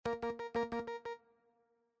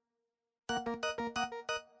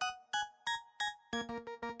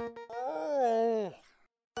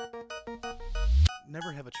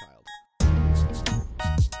never have a child.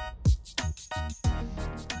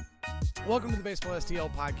 Welcome to the Baseball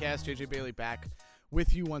STL podcast. JJ Bailey back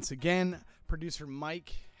with you once again. Producer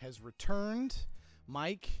Mike has returned.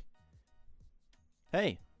 Mike.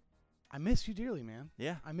 Hey. I miss you dearly, man.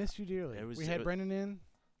 Yeah. I miss you dearly. We had Brendan in.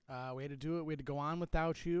 We had to do it. We had to go on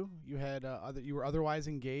without you. You had you were otherwise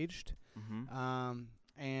engaged. Mm-hmm.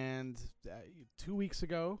 And 2 weeks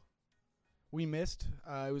ago, we missed.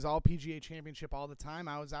 It was all PGA Championship all the time.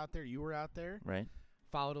 I was out there. You were out there. Right.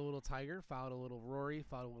 Followed a little Tiger. Followed a little Rory.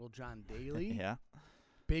 Followed a little John Daly. Yeah.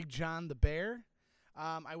 Big John the Bear.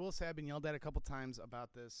 I will say I've been yelled at a couple times about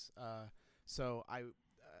this. So I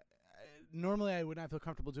normally I would not feel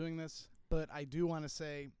comfortable doing this, but I do want to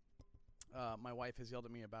say my wife has yelled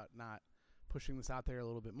at me about not pushing this out there a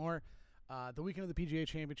little bit more. The weekend of the PGA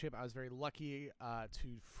Championship, I was very lucky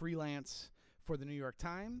to freelance for the New York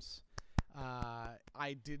Times.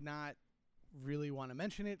 I did not really want to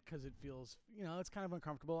mention it because it feels, it's kind of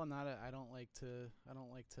uncomfortable. I don't like to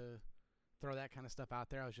throw that kind of stuff out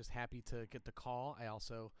there. I was just happy to get the call. I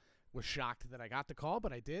also was shocked that I got the call,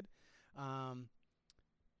 but I did.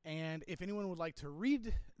 And if anyone would like to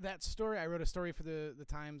read that story, I wrote a story for the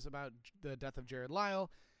Times about the death of Jared Lyle,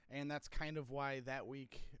 and that's kind of why that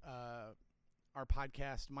week our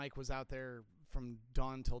podcast, Mike was out there from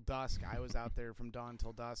dawn till dusk. I was out there from dawn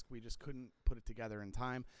till dusk. We just couldn't put it together in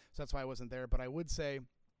time, so that's why I wasn't there. But I would say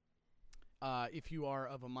if you are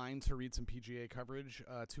of a mind to read some PGA coverage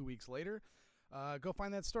 2 weeks later, go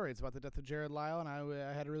find that story. It's about the death of Jared Lyle, and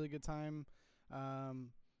I had a really good time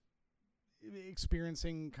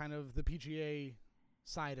experiencing kind of the PGA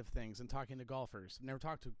side of things and talking to golfers. Never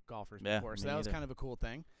talked to golfers before, so that was kind of a cool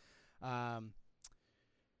thing.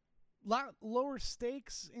 Lot lower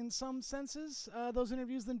stakes in some senses, those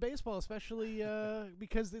interviews, than baseball, especially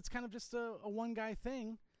because it's kind of just a one-guy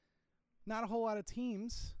thing. Not a whole lot of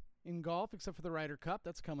teams in golf except for the Ryder Cup.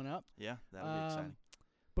 That's coming up. Yeah, that'll be exciting.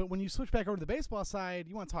 But when you switch back over to the baseball side,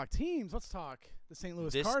 you want to talk teams. Let's talk the St.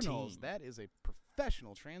 Louis Cardinals. That is a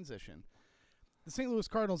professional transition. The St. Louis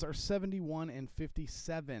Cardinals are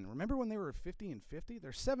 71-57. Remember when they were 50-50? They're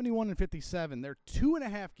 71-57. They're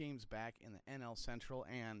 2.5 games back in the NL Central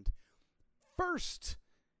and first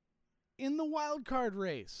in the wild card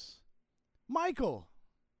race. Michael,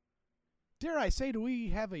 dare I say, do we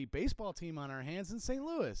have a baseball team on our hands in St.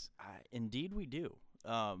 Louis? Indeed we do.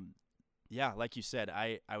 Yeah, like you said,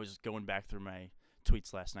 I was going back through my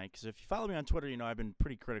tweets last night because if you follow me on Twitter, I've been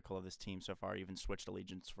pretty critical of this team so far. I even switched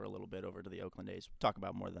allegiance for a little bit over to the Oakland A's. We'll talk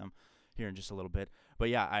about more of them here in just a little bit. But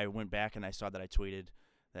yeah, I went back and I saw that I tweeted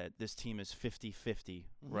that this team is 50-50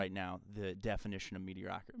 right now, the definition of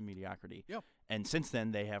mediocrity. Yep. And since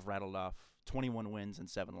then, they have rattled off 21 wins and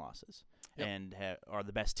 7 losses and are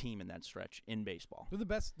the best team in that stretch in baseball.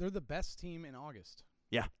 They're the best team in August.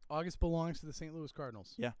 Yeah. August belongs to the St. Louis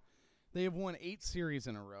Cardinals. Yeah. They have won 8 series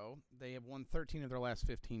in a row. They have won 13 of their last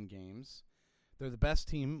 15 games. They're the best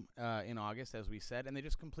team in August, as we said, and they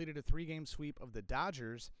just completed a 3-game sweep of the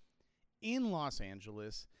Dodgers in Los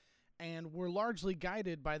Angeles, and were largely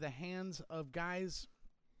guided by the hands of guys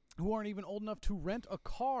who aren't even old enough to rent a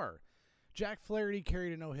car. Jack Flaherty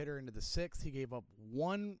carried a no-hitter into the 6th. He gave up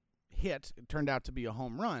 1 hit. It turned out to be a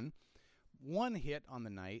home run. 1 hit on the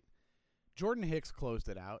night. Jordan Hicks closed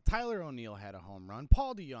it out. Tyler O'Neill had a home run.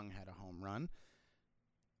 Paul DeJong had a home run.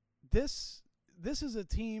 This is a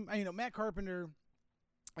team, Matt Carpenter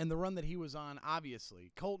and the run that he was on,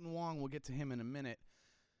 obviously. Colton Wong, we'll get to him in a minute.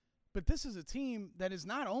 But this is a team that is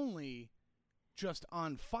not only just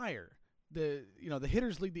on fire. The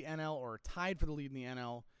hitters lead the NL or are tied for the lead in the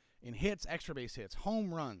NL in hits, extra base hits,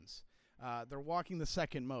 home runs. They're walking the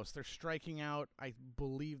second most. They're striking out, I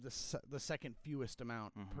believe, the second fewest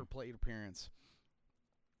amount per plate appearance.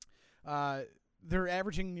 They're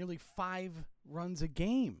averaging nearly 5 runs a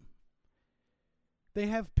game. They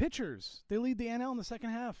have pitchers. They lead the NL in the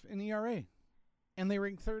second half in ERA, and they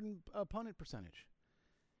rank 3rd in opponent percentage.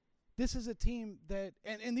 This is a team that,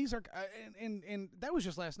 and these are, and that was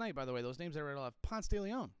just last night, by the way. Those names I read off. Ponce de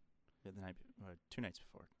Leon. Yeah, the night, 2 nights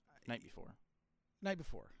before. Night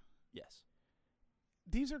before. Yes.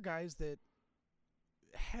 These are guys that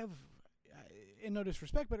have, in no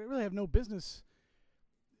disrespect, but really have no business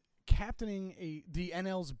captaining the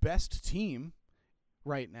NL's best team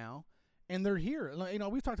right now, and they're here.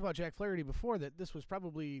 We've talked about Jack Flaherty before, that this was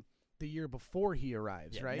probably the year before he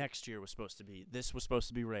arrives, right? Next year was supposed to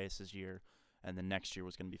be Reyes' year, and the next year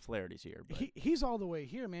was going to be Flaherty's year. But he's all the way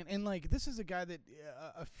here, man. And this is a guy that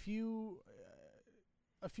a few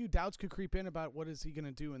doubts could creep in about what is he going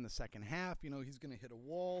to do in the second half. He's going to hit a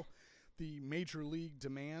wall. The major league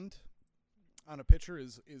demand on a pitcher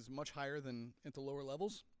is much higher than at the lower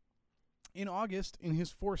levels. In August, in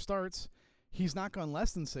his 4 starts, he's not gone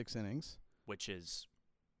less than 6 innings. Which is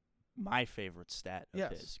my favorite stat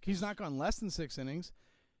of his. He's not gone less than 6 innings.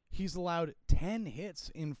 He's allowed 10 hits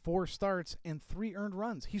in 4 starts and 3 earned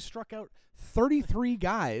runs. He struck out 33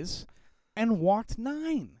 guys and walked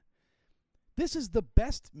 9. This is the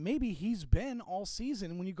best maybe he's been all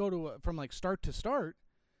season when you go to from like start to start.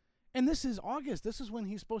 And this is August. This is when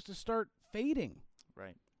he's supposed to start fading.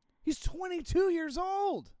 Right. He's 22 years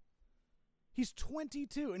old. He's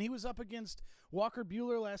 22, and he was up against Walker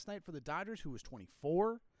Buehler last night for the Dodgers, who was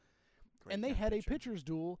 24. Great and they young had pitcher. a pitcher's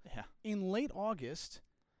duel Yeah. in late August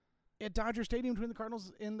at Dodger Stadium between the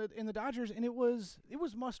Cardinals and the Dodgers, and it was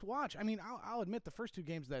must watch. I mean, I'll admit the first 2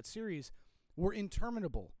 games of that series were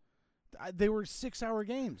interminable. They were 6-hour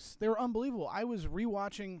games. They were unbelievable. I was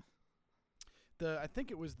rewatching I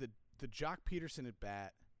think it was the Jock Peterson at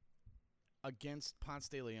bat against Ponce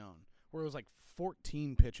de Leon, where it was like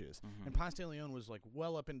 14 pitches, and Ponce de Leon was like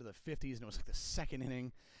well up into the 50s, and it was like the 2nd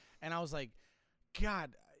inning, and I was like,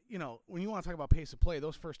 God, you know, when you want to talk about pace of play,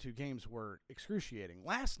 those first 2 games were excruciating.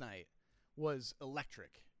 Last night was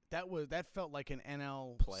electric. That felt like an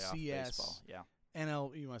Playoff NLCS, baseball. Yeah.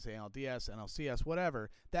 you want to say NLDS, NLCS, whatever.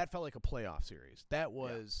 That felt like a playoff series. That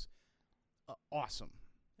was awesome.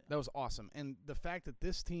 Yeah. That was awesome. And the fact that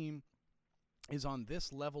this team is on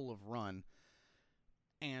this level of run,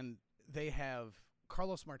 and they have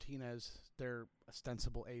Carlos Martinez, their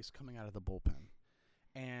ostensible ace, coming out of the bullpen.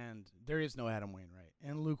 And there is no Adam Wainwright.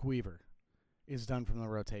 And Luke Weaver is done from the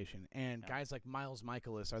rotation. And guys like Miles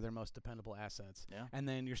Michaelis are their most dependable assets. Yeah. And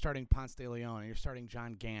then you're starting Ponce de Leon, and you're starting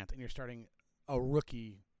John Gant, and you're starting a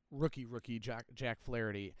rookie Jack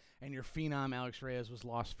Flaherty, and your phenom Alex Reyes was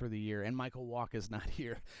lost for the year, and Michael Walk is not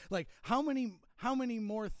here. Like, how many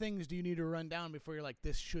more things do you need to run down before you're like,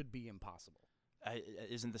 this should be impossible?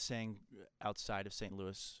 Isn't the saying outside of St.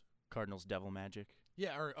 Louis, Cardinals devil magic?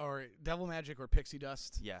 Yeah, or devil magic or pixie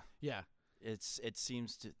dust. Yeah. Yeah. It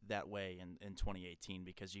seems that way in 2018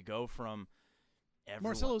 because you go from everyone.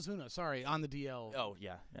 Marcelo Zuna, sorry, on the DL. Oh,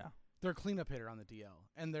 yeah. They're a cleanup hitter on the DL,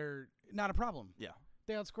 and they're not a problem. Yeah.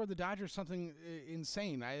 They outscored the Dodgers something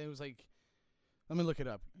insane. It was like, let me look it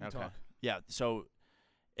up. You talk. Yeah, so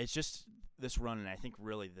it's just this run, and I think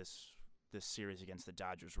really this series against the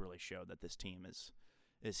Dodgers really showed that this team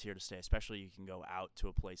is here to stay, especially you can go out to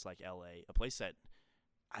a place like L.A., a place that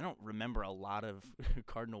I don't remember a lot of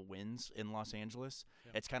Cardinal wins in Los Angeles.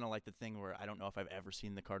 Yeah. It's kind of like the thing where I don't know if I've ever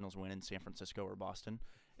seen the Cardinals win in San Francisco or Boston.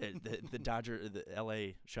 The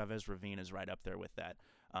L.A. Chavez Ravine is right up there with that.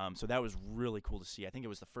 So that was really cool to see. I think it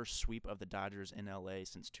was the first sweep of the Dodgers in L.A.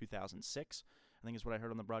 since 2006, I think is what I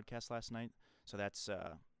heard on the broadcast last night. So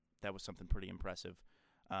that was something pretty impressive.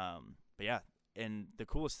 But yeah, and the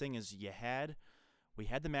coolest thing is we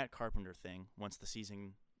had the Matt Carpenter thing once the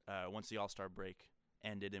season, once the All-Star break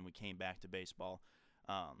ended and we came back to baseball.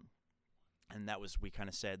 And we kind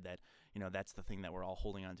of said that, that's the thing that we're all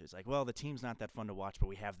holding on to. It's like, well, the team's not that fun to watch, but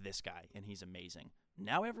we have this guy, and he's amazing.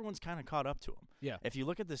 Now everyone's kind of caught up to him. Yeah. If you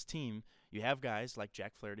look at this team, you have guys like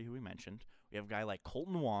Jack Flaherty, who we mentioned. We have a guy like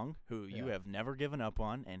Colton Wong, who you have never given up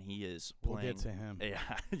on, and he is playing. We'll get to him.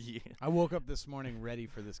 Yeah. I woke up this morning ready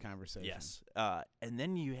for this conversation. Yes. And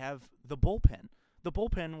then you have the bullpen. The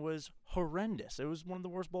bullpen was horrendous. It was one of the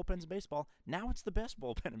worst bullpens in baseball. Now it's the best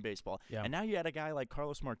bullpen in baseball. Yeah. And now you add a guy like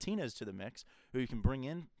Carlos Martinez to the mix, who you can bring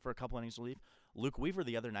in for a couple innings of relief. Luke Weaver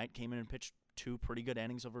the other night came in and pitched 2 pretty good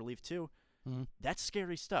innings of relief too. Mm-hmm. That's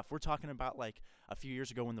scary stuff. We're talking about like a few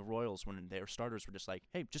years ago when the Royals, when their starters were just like,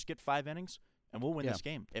 hey, just get 5 innings and we'll win this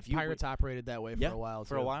game. Pirates operated that way for a while, too.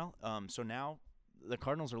 For a while. So now the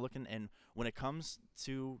Cardinals are looking, and when it comes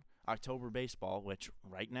to October baseball, which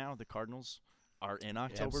right now the Cardinals are in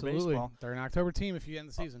October baseball. They're an October team if you end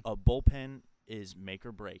the season. A bullpen is make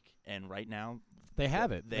or break, and right now they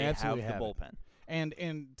have it. They have the bullpen.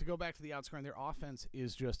 And to go back to the outscoring, their offense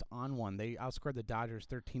is just on one. They outscored the Dodgers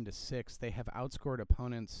 13-6. They have outscored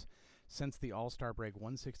opponents since the All-Star break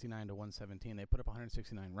 169 to 117. They put up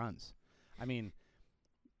 169 runs. I mean,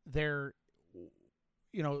 they're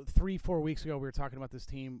 3-4 weeks ago we were talking about this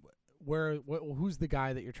team. Who's the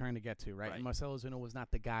guy that you're trying to get to, right? And Marcelo Zuna was not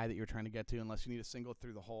the guy that you're trying to get to unless you need a single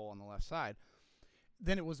through the hole on the left side.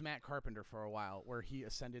 Then it was Matt Carpenter for a while, where he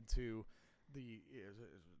ascended to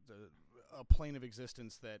a plane of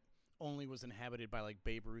existence that only was inhabited by like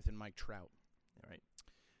Babe Ruth and Mike Trout. Right.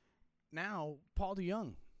 Now, Paul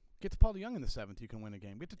DeJong. Get to Paul DeJong in the 7th, you can win a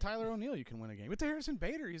game. Get to Tyler O'Neill, you can win a game. Get to Harrison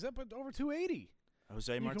Bader, he's up at over 280.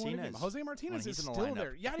 Jose Martinez. Jose Martinez is still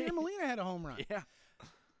there. Yadier Molina had a home run. Yeah.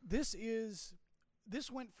 This is This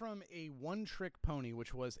went from a one-trick pony,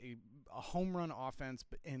 which was a home run offense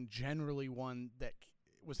and generally one that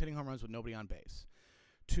was hitting home runs with nobody on base,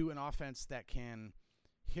 to an offense that can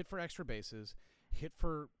hit for extra bases, hit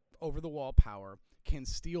for over-the-wall power, can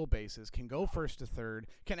steal bases, can go first to third,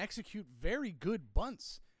 can execute very good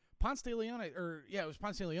bunts. Ponce de Leon, it was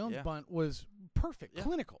Ponce de Leon's bunt was perfect,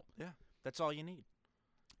 clinical. Yeah, that's all you need.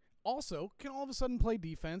 Also, can all of a sudden play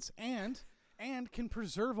defense and can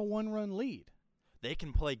preserve a one-run lead. They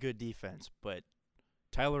can play good defense, but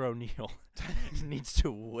Tyler O'Neill needs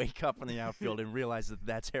to wake up in the outfield and realize that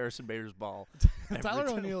that's Harrison Bader's ball. Tyler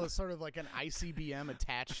O'Neill is sort of like an ICBM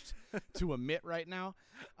attached to a mitt right now.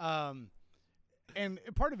 And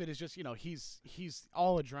part of it is just, he's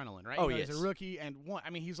all adrenaline, right? Oh, yes. He's a rookie, and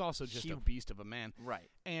he's also just a beast of a man.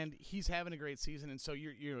 Right. And he's having a great season, and so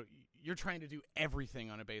you're trying to do everything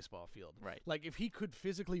on a baseball field. Right. Like, if he could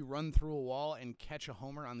physically run through a wall and catch a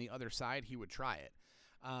homer on the other side, he would try it.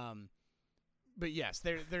 But yes,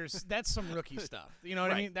 that's some rookie stuff. You know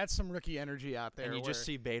what I mean? That's some rookie energy out there. And you just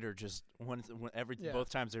see Bader just both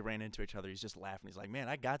times they ran into each other, he's just laughing. He's like, "Man,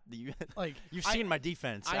 I got you. Like you've seen my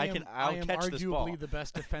defense. I'll catch this ball." I am arguably the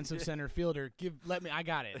best defensive center fielder. I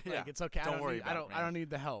got it. Like, it's okay. Don't worry about it, I don't need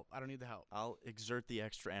the help. I'll exert the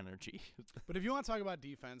extra energy. But if you want to talk about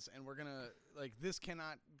defense, and we're gonna this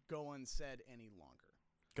cannot go unsaid any longer.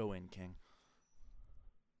 Go in, King.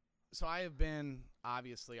 So I have been,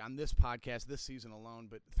 obviously, on this podcast this season alone,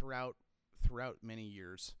 but throughout many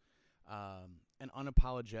years, an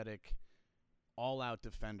unapologetic, all-out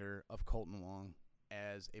defender of Kolten Wong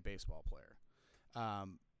as a baseball player.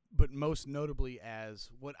 But most notably as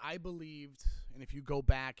what I believed, and if you go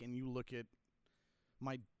back and you look at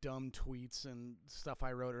my dumb tweets and stuff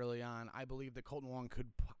I wrote early on, I believe that Kolten Wong could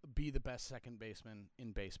be the best second baseman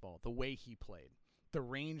in baseball, the way he played, the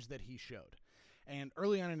range that he showed. And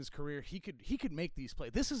early on in his career, he could make these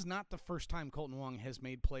plays. This is not the first time Kolten Wong has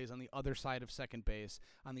made plays on the other side of second base,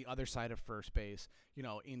 on the other side of first base,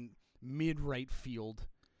 in mid-right field.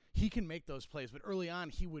 He can make those plays, but early on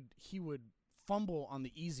he would fumble on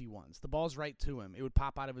the easy ones. The ball's right to him. It would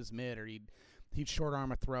pop out of his mid, or he'd short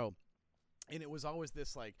arm a throw. And it was always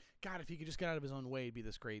this God, if he could just get out of his own way, he'd be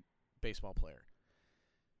this great baseball player.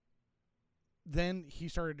 Then he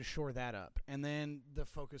started to shore that up, and then the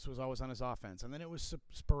focus was always on his offense. And then it was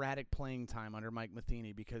sporadic playing time under Mike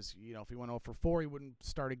Matheny because, if he went 0 for 4, he wouldn't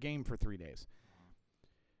start a game for 3 days.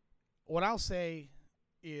 What I'll say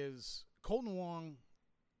is Kolten Wong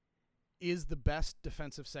is the best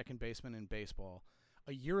defensive second baseman in baseball.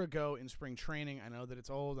 A year ago in spring training, I know that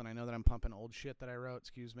it's old, and I know that I'm pumping old shit that I wrote,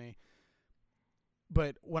 excuse me.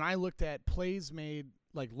 But when I looked at plays made,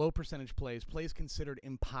 low percentage plays considered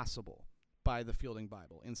impossible by the Fielding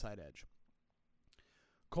Bible, Inside Edge,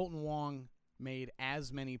 Kolten Wong made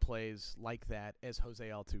as many plays like that as Jose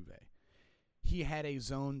Altuve. He had a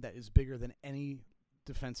zone that is bigger than any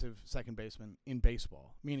defensive second baseman in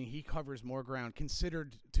baseball, meaning he covers more ground,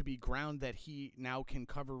 considered to be ground that he now can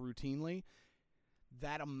cover routinely.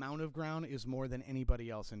 That amount of ground is more than anybody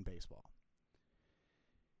else in baseball.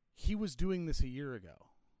 He was doing this a year ago.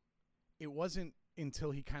 It wasn't until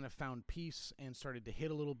he kind of found peace and started to hit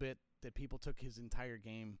a little bit that people took his entire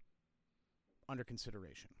game under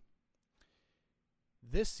consideration.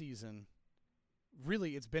 This season,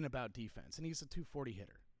 really, it's been about defense, and he's a 240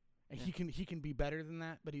 hitter. And he can be better than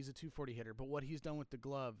that, but he's a 240 hitter. But what he's done with the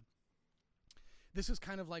glove, this is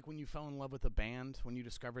kind of like when you fell in love with a band, when you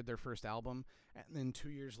discovered their first album, and then 2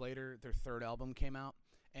 years later, their third album came out,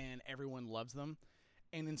 and everyone loves them.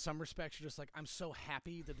 And in some respects, you're just like, I'm so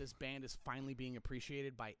happy that this band is finally being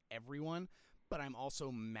appreciated by everyone, but I'm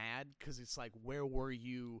also mad because it's like, where were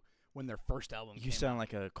you when their first album came out? You sound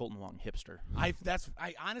like a Kolten Wong hipster. I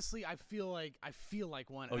honestly feel like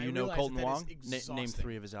one. Oh, and you know Kolten Wong? Name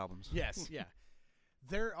 3 of his albums. Yes, yeah.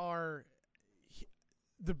 There are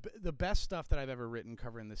the best stuff that I've ever written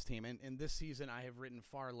covering this team, and this season I have written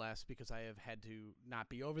far less because I have had to not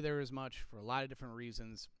be over there as much for a lot of different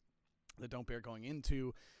reasons that don't bear going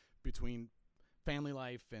into, between family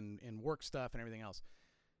life and work stuff and everything else.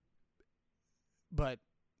 But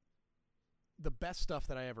the best stuff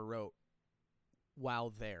that I ever wrote while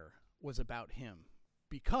there was about him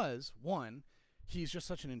because, one, he's just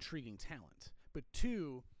such an intriguing talent. But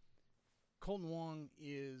two, Kolten Wong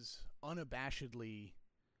is unabashedly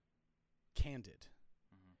candid.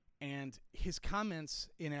 Mm-hmm. And his comments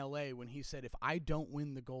in L.A. when he said, if I don't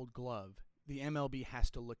win the Gold Glove, the MLB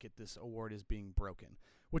has to look at this award as being broken,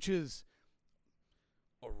 which is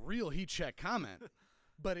a real heat check comment.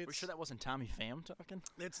 But it's, we're sure that wasn't Tommy Pham talking?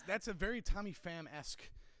 That's a very Tommy Pham-esque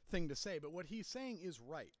thing to say, but what he's saying is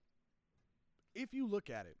right. If you look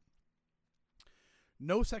at it,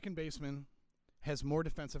 No second baseman has more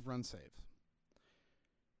defensive run saves.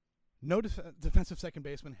 No defensive second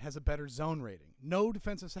baseman has a better zone rating. No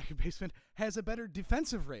defensive second baseman has a better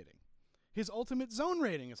defensive rating. His ultimate zone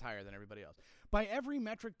rating is higher than everybody else. By every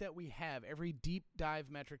metric that we have, every deep dive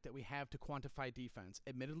metric that we have to quantify defense,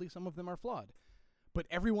 admittedly some of them are flawed, but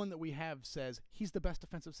everyone that we have says he's the best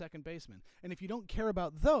defensive second baseman. And if you don't care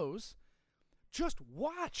about those, just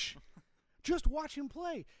watch. Just watch him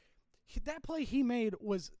play. That play he made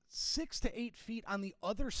was 6 to 8 feet on the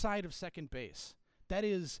other side of second base. That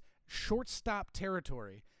is shortstop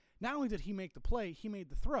territory. Not only did he make the play, he made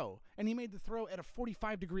the throw. And he made the throw at a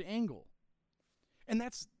 45-degree angle. And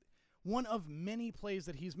that's one of many plays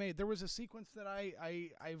that he's made. There was a sequence that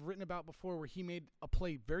I've written about before where he made a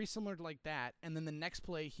play very similar to like that, and then the next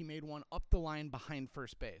play he made one up the line behind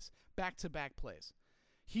first base. Back-to-back plays.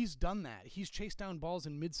 He's done that. He's chased down balls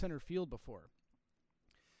in mid-center field before.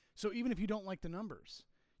 So even if you don't like the numbers,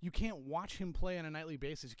 you can't watch him play on a nightly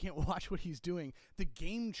basis. You can't watch what he's doing. The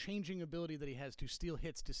game-changing ability that he has to steal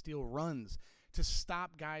hits, to steal runs, to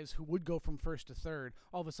stop guys who would go from first to third.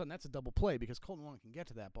 All of a sudden, that's a double play because Kolten Wong can get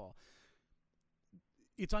to that ball.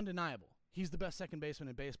 It's undeniable. He's the best second baseman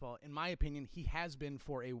in baseball. In my opinion, he has been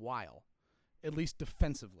for a while, at least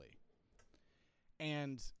defensively.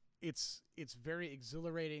 And it's very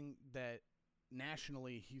exhilarating that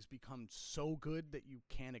nationally he's become so good that you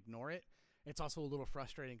can't ignore it. It's also a little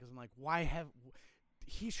frustrating because I'm like,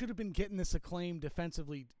 he should have been getting this acclaim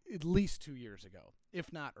defensively at least 2 years ago,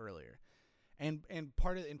 if not earlier. And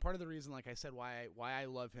part of the reason, like I said, why I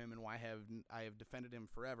love him and why I have defended him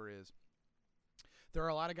forever is there are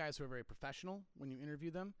a lot of guys who are very professional. When you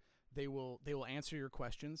interview them, they will answer your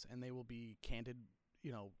questions and they will be candid,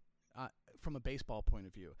 from a baseball point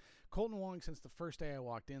of view. Kolten Wong, since the first day I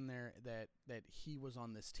walked in there that he was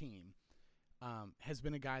on this team, has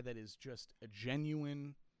been a guy that is just a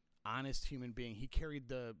genuine, honest human being. He carried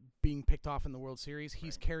the being picked off in the World Series.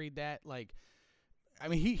 He's carried that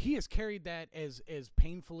he has carried that as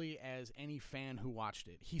painfully as any fan who watched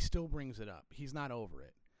it. He still brings it up. He's not over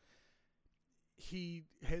it. He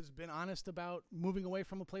has been honest about moving away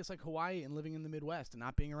from a place like Hawaii and living in the Midwest and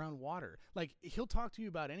not being around water. Like, he'll talk to you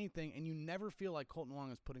about anything, and you never feel like Kolten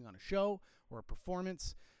Wong is putting on a show or a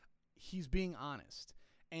performance. He's being honest.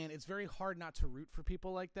 And it's very hard not to root for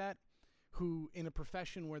people like that who, in a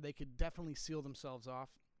profession where they could definitely seal themselves off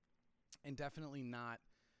and definitely not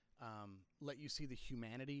let you see the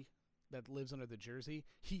humanity that lives under the jersey,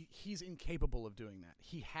 he's incapable of doing that.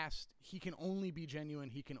 He can only be genuine.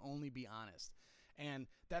 He can only be honest. And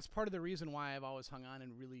that's part of the reason why I've always hung on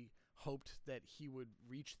and really hoped that he would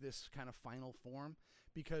reach this kind of final form,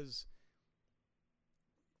 because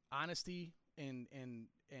honesty and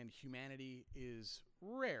humanity is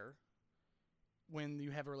rare when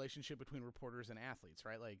you have a relationship between reporters and athletes,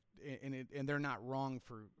 right? Like, and they're not wrong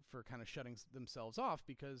for kind of shutting themselves off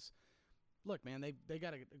because, look, man, they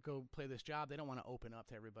got to go play this job. They don't want to open up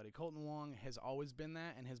to everybody. Kolten Wong has always been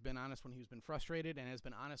that and has been honest when he's been frustrated and has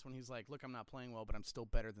been honest when he's like, look, I'm not playing well, but I'm still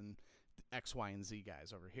better than X, Y, and Z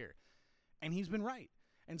guys over here. And he's been right.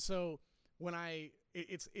 And so when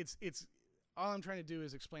it's all I'm trying to do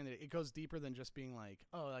is explain that it goes deeper than just being like,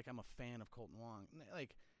 oh, like I'm a fan of Kolten Wong.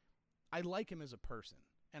 Like, I like him as a person.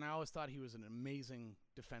 And I always thought he was an amazing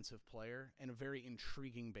defensive player and a very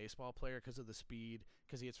intriguing baseball player because of the speed,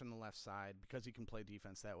 because he hits from the left side, because he can play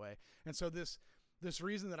defense that way. And so this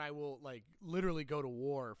reason that I will like literally go to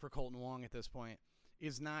war for Kolten Wong at this point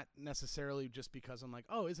is not necessarily just because I'm like,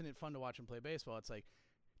 oh, isn't it fun to watch him play baseball? It's like,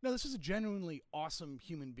 no, this is a genuinely awesome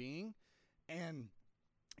human being. And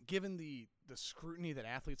given the scrutiny that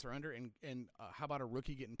athletes are under, and how about a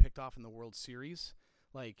rookie getting picked off in the World Series?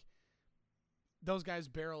 Like, those guys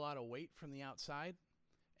bear a lot of weight from the outside,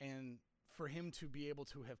 and for him to be able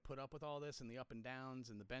to have put up with all this and the up and downs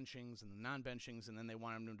and the benchings and the non-benchings, and then they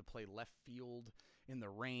wanted him to play left field in the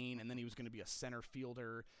rain, and then he was going to be a center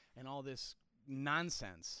fielder and all this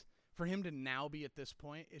nonsense, for him to now be at this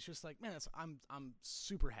point, it's just like, man, I'm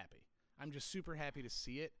super happy. I'm just super happy to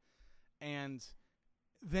see it. And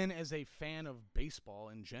then as a fan of baseball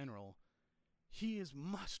in general, he is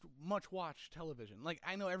much watched television. Like,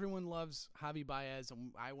 I know everyone loves Javi Baez,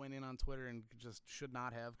 and I went in on Twitter and just should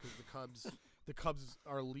not have, because the Cubs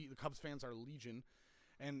fans are legion.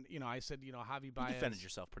 And I said, Javi Baez. You defended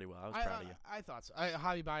yourself pretty well. I was proud of you. I thought so.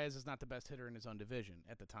 Javi Baez is not the best hitter in his own division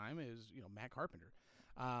at the time. It was Matt Carpenter.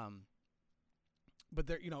 But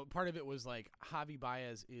there, part of it was like Javi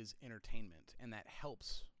Baez is entertainment, and that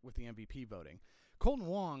helps with the MVP voting. Kolten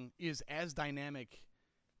Wong is as dynamic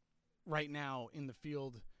right now in the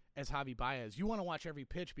field as Javi Baez. You want to watch every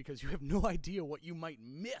pitch because you have no idea what you might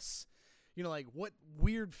miss. Like what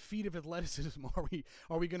weird feat of athleticism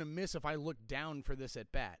are we going to miss if I look down for this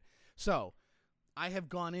at bat? So I have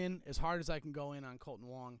gone in as hard as I can go in on Kolten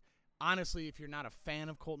Wong. Honestly, if you're not a fan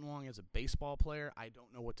of Kolten Wong as a baseball player, I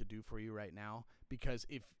don't know what to do for you right now, because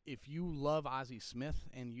if you love Ozzie Smith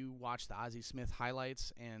and you watch the Ozzie Smith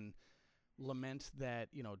highlights and lament that,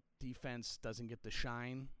 defense doesn't get the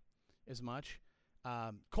shine as much,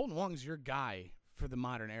 Kolten Wong's your guy for the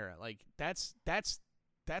modern era. Like that's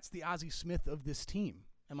the Ozzie Smith of this team.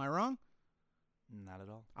 Am I wrong? Not at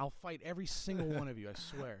all. I'll fight every single one of you, I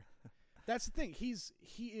swear. That's the thing.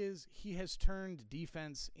 He has turned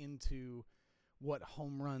defense into what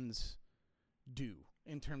home runs do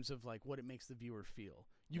in terms of like what it makes the viewer feel.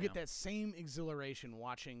 You get that same exhilaration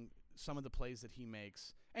watching some of the plays that he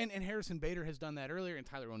makes. And Harrison Bader has done that earlier, and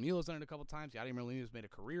Tyler O'Neill has done it a couple times. Yadier Molina has made a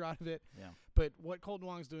career out of it. Yeah. But what Kolten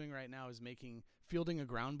Wong's doing right now is making fielding a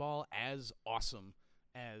ground ball as awesome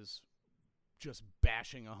as just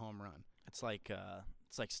bashing a home run. It's like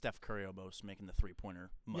Steph Curry almost making the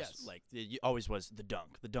 3-pointer. Yes. Like it always was the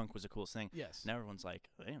dunk. The dunk was the coolest thing. Yes. Now everyone's like,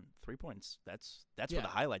 man, 3 points. That's where the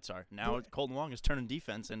highlights are. Now Kolten Wong is turning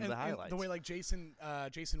defense into the highlights. And the way like Jason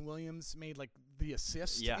Williams made like the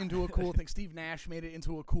assist into a cool thing. Steve Nash made it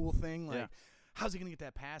into a cool thing. Like, how's he gonna get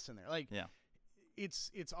that pass in there? Like,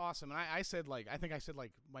 it's awesome. And I said like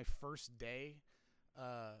my first day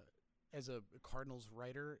as a Cardinals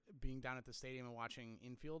writer, being down at the stadium and watching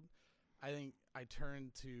infield, I think I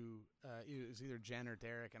turned to it was either Jen or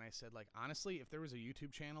Derek, and I said, like, honestly, if there was a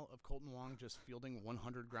YouTube channel of Kolten Wong just fielding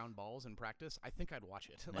 100 ground balls in practice, I think I'd watch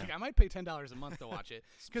it. Like, I might pay $10 a month to watch it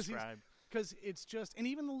because it's just, and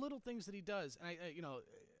even the little things that he does, and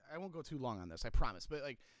I won't go too long on this, I promise, but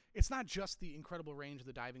like, it's not just the incredible range of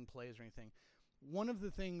the diving plays or anything. One of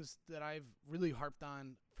the things that I've really harped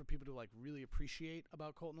on for people to like really appreciate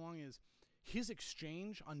about Kolten Wong is his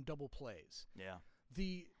exchange on double plays. Yeah.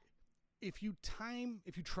 If you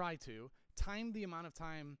try to time the amount of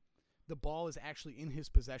time the ball is actually in his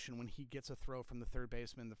possession when he gets a throw from the third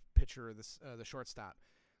baseman, the pitcher, or the shortstop,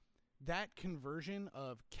 that conversion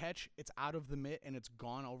of catch, it's out of the mitt and it's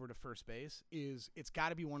gone over to first base, it's got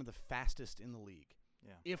to be one of the fastest in the league,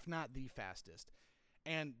 if not the fastest.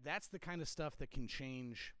 And that's the kind of stuff that can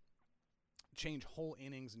change whole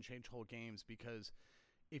innings and change whole games, because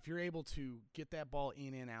if you're able to get that ball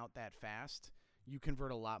in and out that fast, you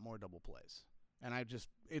convert a lot more double plays. And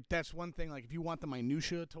that's one thing, like if you want the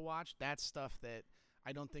minutia to watch, that's stuff that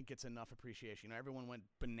I don't think gets enough appreciation. Everyone went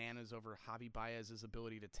bananas over Javi Baez's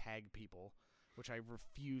ability to tag people, which I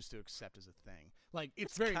refuse to accept as a thing. Like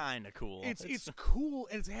it's very kind of cool. It's cool,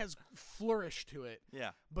 and it has flourish to it.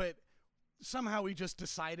 Yeah. But somehow we just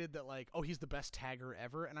decided that like, oh, he's the best tagger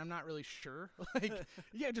ever, and I'm not really sure. Like,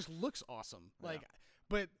 yeah, it just looks awesome. Like,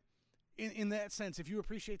 but in that sense, if you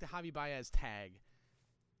appreciate the Javi Baez tag,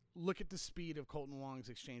 look at the speed of Kolten Wong's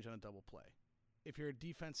exchange on a double play. If you're a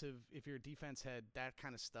defense head, that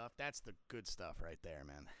kind of stuff, that's the good stuff right there,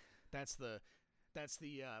 man. That's the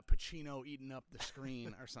Pacino eating up the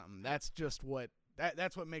screen or something. That's just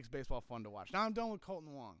that's what makes baseball fun to watch. Now I'm done with Kolten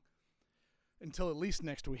Wong until at least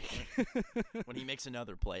next week when he makes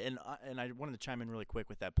another play. And I wanted to chime in really quick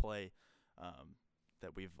with that play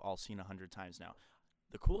that we've all seen 100 times now.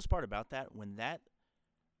 The coolest part about that, when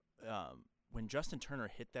Justin Turner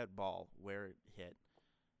hit that ball where it hit,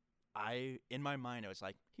 in my mind I was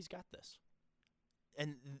like, he's got this.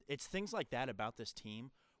 And it's things like that about this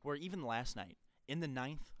team where even last night in the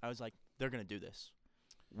 9th, I was like, they're going to do this.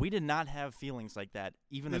 We did not have feelings like that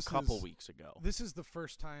even a couple weeks ago. This is the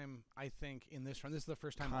first time, I think, in this run. This is the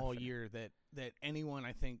first time all year that anyone,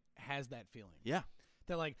 I think, has that feeling. Yeah.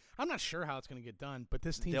 They're like, I'm not sure how it's going to get done, but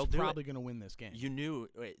this team's probably going to win this game. You knew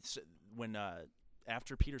when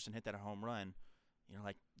after Peterson hit that home run, you're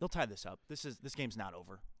like, they'll tie this up. This game's not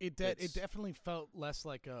over. It definitely felt less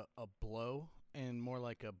like a blow and more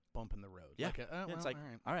like a bump in the road. Yeah. Like it's like,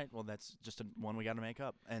 all right, well, that's just one we got to make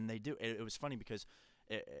up. And they do. It was funny because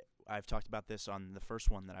I've talked about this on the first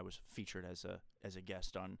one that I was featured as a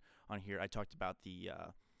guest on here. I talked about the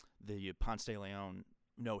Ponce de Leon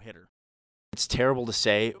no-hitter. It's terrible to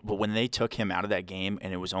say, but when they took him out of that game,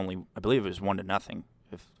 and it was only, I believe it was 1-0.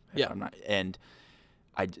 If I'm not, and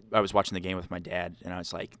I was watching the game with my dad, and I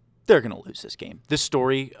was like, they're going to lose this game. This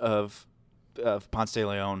story of Ponce de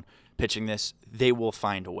Leon pitching this, they will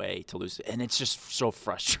find a way to lose it. And it's just so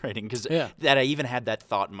frustrating because that I even had that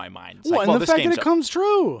thought in my mind. It's and the fact that it comes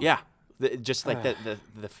true. Yeah. Just like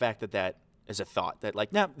the fact that is a thought that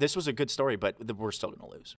like, no, this was a good story, but we're still going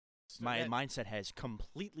to lose. My mindset has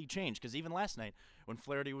completely changed because even last night when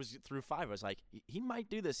Flaherty was through 5, I was like, he might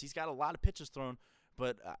do this. He's got a lot of pitches thrown,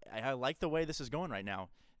 but I like the way this is going right now.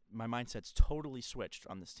 my mindset's totally switched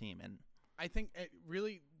on this team. And I think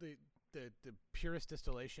really the purest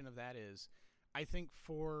distillation of that is, I think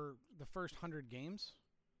for the first 100 games,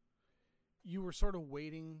 you were sort of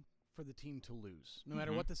waiting for the team to lose. No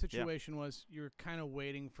matter what the situation was, you're kind of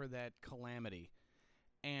waiting for that calamity.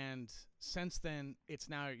 And since then, it's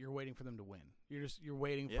now you're waiting for them to win. You're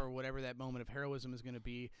waiting for whatever that moment of heroism is going to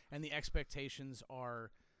be, and the expectations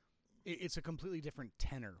are. It's a completely different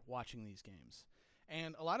tenor watching these games,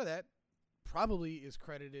 and a lot of that probably is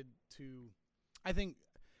credited to. I think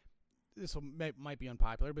this might be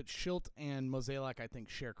unpopular, but Schilt and Mozeliak, I think,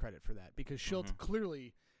 share credit for that, because Schilt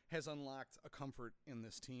clearly has unlocked a comfort in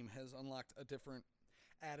this team, has unlocked a different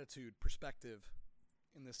attitude, perspective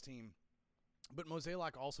in this team. But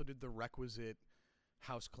Mozeliak also did the requisite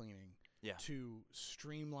house cleaning to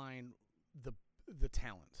streamline the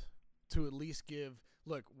talent, to at least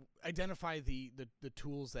identify the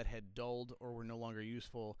tools that had dulled or were no longer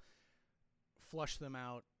useful, flush them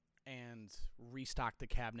out, and restock the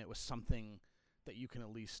cabinet with something that you can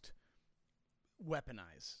at least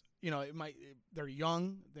weaponize. They're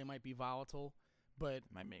young, they might be volatile, but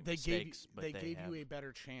might make they mistakes, gave you a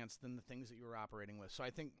better chance than the things that you were operating with. So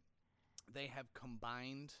I think they have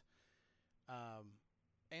combined,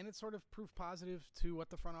 and it's sort of proof positive to what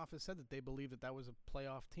the front office said, that they believe that was a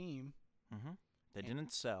playoff team. They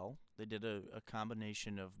didn't sell. They did a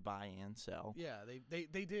combination of buy and sell. Yeah,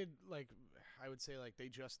 they did, I would say, they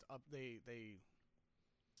just they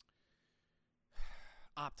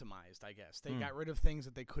optimized, I guess. They got rid of things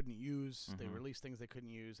that they couldn't use. They released things they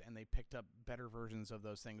couldn't use, and they picked up better versions of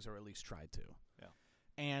those things, or at least tried to. Yeah.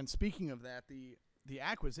 And speaking of that, the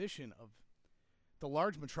acquisition of the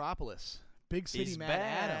large metropolis, Big City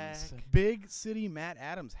Big City Matt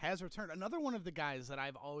Adams has returned. Another one of the guys that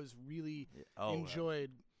I've always really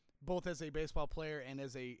enjoyed, both as a baseball player and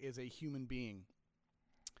as a human being.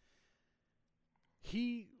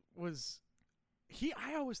 I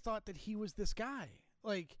always thought that he was this guy.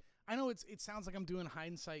 I know it sounds like I'm doing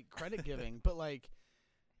hindsight credit giving, but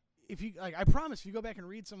if you I promise if you go back and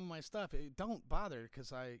read some of my stuff, don't bother,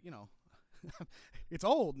 because it's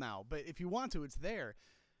old now, but if you want to, it's there.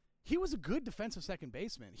 He was a good defensive second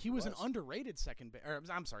baseman. He was an underrated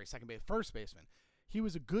first baseman. He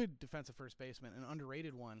was a good defensive first baseman, an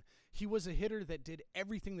underrated one. He was a hitter that did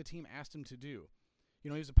everything the team asked him to do. He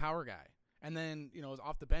was a power guy. And then,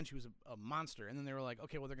 off the bench, he was a monster. And then they were like,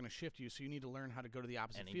 okay, well, they're going to shift you, so you need to learn how to go to the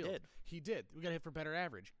opposite field. And he did. We got to hit for better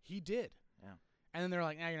average. He did. Yeah. And then they're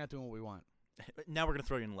like, you're not doing what we want. Now we're going to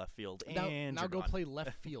throw you in left field, and now you're go gone. play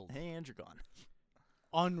left field. And you're gone.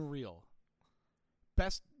 Unreal.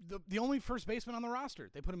 The only first baseman on the roster.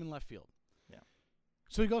 They put him in left field. Yeah.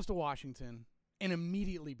 So he goes to Washington and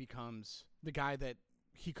immediately becomes the guy that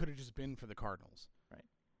he could have just been for the Cardinals. Right.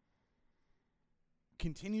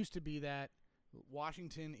 Continues to be that.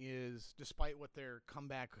 Washington is, despite what their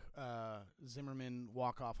comeback Zimmerman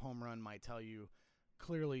walk-off home run might tell you,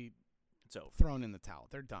 clearly it's over. Thrown in the towel.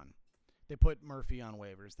 They're done. They put Murphy on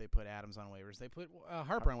waivers. They put Adams on waivers. They put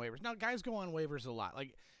Harper on waivers. Now, guys go on waivers a lot.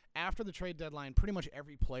 After the trade deadline, pretty much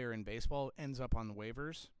every player in baseball ends up on the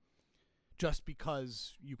waivers just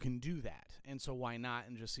because you can do that. And so why not,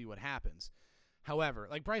 and just see what happens. However,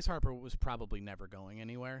 Bryce Harper was probably never going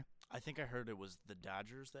anywhere. I think I heard it was the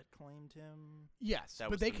Dodgers that claimed him. Yes,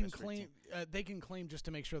 but they can claim just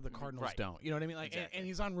to make sure the Cardinals don't. You know what I mean? Exactly. And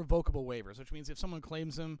he's on revocable waivers, which means if someone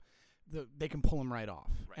claims him, they can pull him right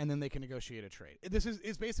off, and then they can negotiate a trade.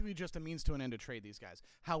 It's basically just a means to an end to trade these guys.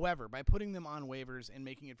 However, by putting them on waivers and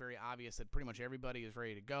making it very obvious that pretty much everybody is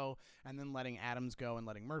ready to go, and then letting Adams go and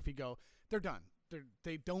letting Murphy go, they're done.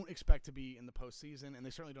 They don't expect to be in the postseason, and they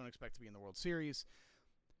certainly don't expect to be in the World Series.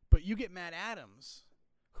 But you get Matt Adams,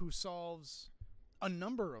 who solves a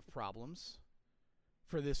number of problems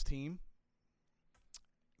for this team.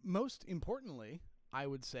 Most importantly, I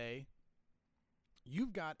would say,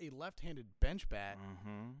 you've got a left-handed bench bat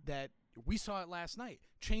that, we saw it last night,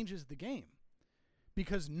 changes the game.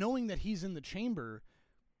 Because knowing that he's in the chamber,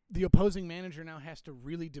 the opposing manager now has to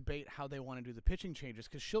really debate how they want to do the pitching changes,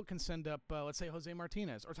 because Schilt can send up, let's say, Jose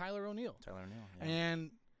Martinez or Tyler O'Neill. Yeah.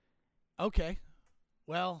 And, okay,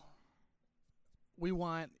 well, we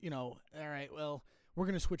want, all right, well, we're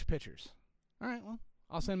going to switch pitchers. All right, well,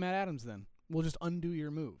 I'll send Matt Adams then. We'll just undo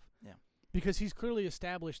your move. Yeah. Because he's clearly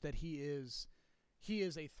established that he is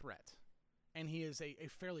a threat, and he is a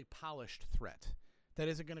fairly polished threat that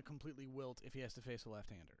isn't going to completely wilt if he has to face a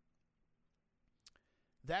left-hander.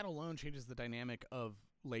 That alone changes the dynamic of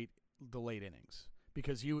the late innings,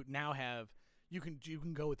 because you now have you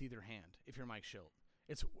can go with either hand if you're Mike Schilt.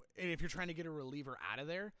 If you're trying to get a reliever out of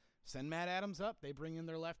there, Send Matt Adams up. They bring in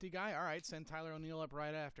their lefty guy. All right, send Tyler O'Neill up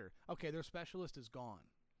right after. Okay, their specialist is gone.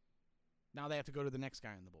 Now they have to go to the next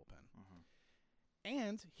guy in the bullpen.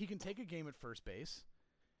 And he can take a game at first base,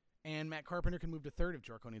 and Matt Carpenter can move to third if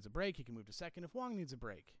Jorko needs a break. He can move to second if Wong needs a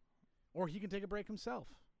break. Or he can take a break himself.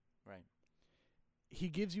 Right. He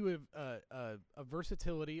gives you a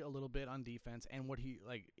versatility a little bit on defense, and what he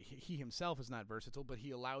himself is not versatile, but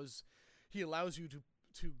he allows you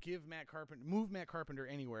to give move Matt Carpenter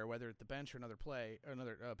anywhere, whether at the bench or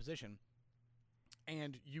another position,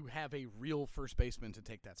 and you have a real first baseman to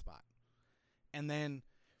take that spot. And then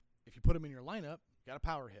if you put him in your lineup, you got a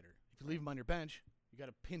power hitter. If you leave him on your bench, you got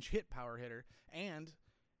a pinch hit power hitter, and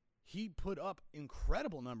he put up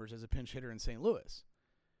incredible numbers as a pinch hitter in St. Louis.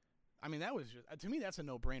 I mean, that was just, to me, that's a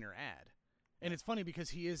no-brainer ad. And it's funny because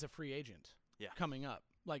he is a free agent coming up.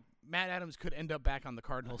 Like, Matt Adams could end up back on the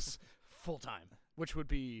Cardinals full-time, which would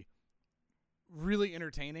be really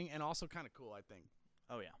entertaining and also kind of cool, I think.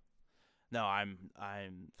 Oh, yeah. No,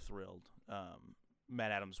 I'm thrilled.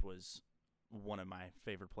 Matt Adams was one of my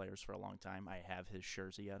favorite players for a long time. I have his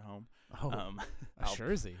jersey at home. Oh, a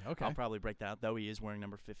jersey. Okay. I'll probably break that out, though he is wearing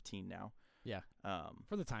number 15 now. Yeah,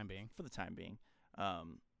 for the time being.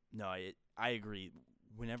 No, I agree.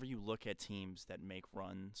 Whenever you look at teams that make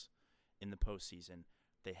runs in the postseason,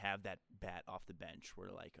 they have that bat off the bench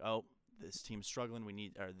where like, oh, this team's struggling. We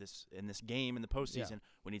need in this game in the postseason,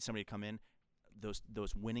 we need somebody to come in.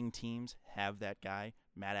 Those winning teams have that guy.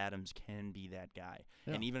 Matt Adams can be that guy,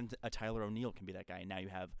 and even a Tyler O'Neill can be that guy. And now you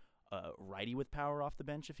have a righty with power off the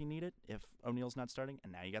bench if you need it, if O'Neill's not starting,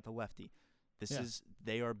 and now you got the lefty.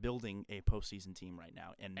 They are building a postseason team right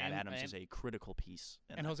now, and Matt Adams is a critical piece.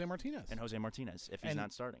 And Jose Martinez. If he's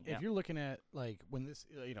not starting. If you're looking at, like, when this,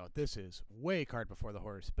 this is way cart before the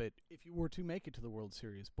horse, but if you were to make it to the World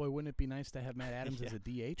Series, boy, wouldn't it be nice to have Matt Adams as a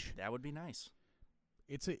DH? That would be nice.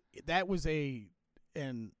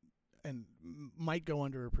 And might go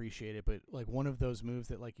underappreciated, but like one of those moves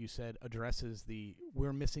that, like you said, addresses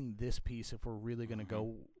we're missing this piece if we're really going to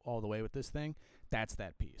go all the way with this thing. That's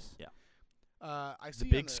that piece. Yeah. I see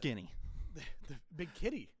the big skinny. The big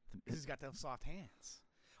kitty. He's got those soft hands.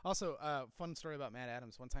 Also, fun story about Matt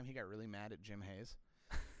Adams. One time he got really mad at Jim Hayes.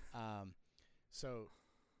 So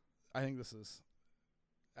I think this is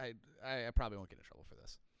I probably won't get in trouble for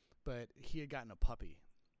this. But he had gotten a puppy.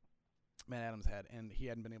 Matt Adams had, and he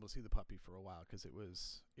hadn't been able to see the puppy for a while because it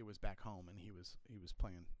was back home and he was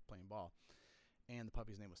playing ball, and the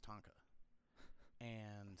puppy's name was Tonka,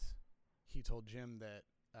 and he told Jim that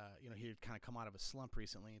he had kind of come out of a slump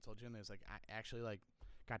recently. He told Jim that it was like, I actually like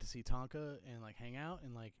got to see Tonka and like hang out,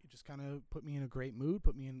 and like it just kind of put me in a great mood,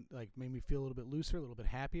 made me feel a little bit looser, a little bit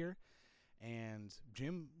happier. And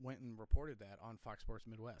Jim went and reported that on Fox Sports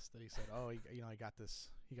Midwest, that he said, "Oh, he got this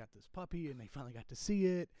puppy, and they finally got to see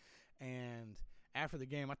it." And after the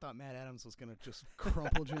game, I thought Matt Adams was gonna just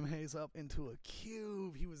crumple Jim Hayes up into a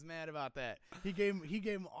cube. He was mad about that. He gave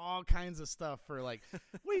him all kinds of stuff for like,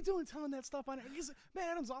 "What are you doing, telling that stuff on it?" Because Matt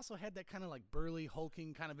Adams also had that kind of like burly,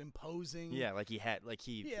 hulking, kind of imposing. Yeah, like he had to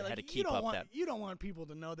keep that. You don't want people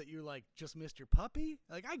to know that you like just missed your puppy.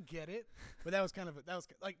 Like, I get it, but that's one of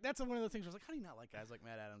the things. I was like, how do you not like guys like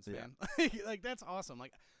Matt Adams, man? Like that's awesome.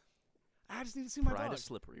 Like, I just need to see my Pride dog. of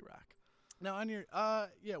Slippery Rock. Now on your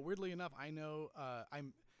weirdly enough, I know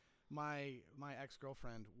my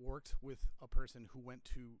ex-girlfriend worked with a person who went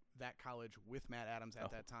to that college with Matt Adams at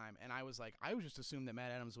that time, and I was just assumed that Matt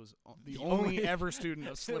Adams was the only ever student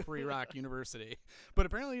of Slippery Rock University, but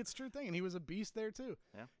apparently it's a true thing, and he was a beast there too.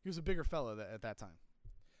 Yeah, he was a bigger fellow at that time.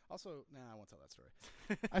 Also, I won't tell that story.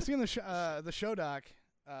 I see in the show doc,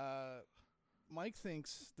 Mike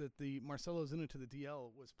thinks that the Marcelo Ozuna to the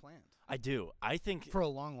DL was planned. I do. I think for a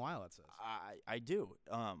long while it says. I do.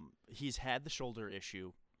 He's had the shoulder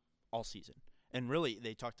issue all season, and really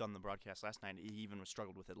they talked on the broadcast last night. He even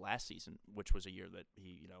struggled with it last season, which was a year that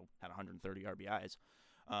he had 130 RBIs.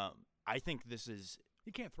 I think this is.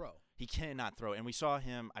 He can't throw. He cannot throw. And we saw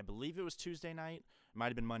him, I believe it was Tuesday night. It might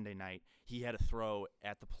have been Monday night. He had a throw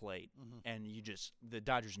at the plate, and the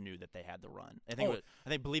Dodgers knew that they had the run.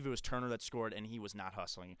 I believe it was Turner that scored, and he was not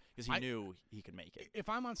hustling because he knew he could make it. If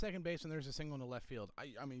I'm on second base and there's a single in the left field,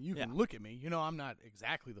 I mean, you can look at me. I'm not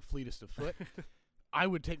exactly the fleetest of foot. I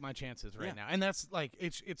would take my chances right now. And that's like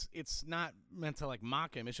it's not meant to like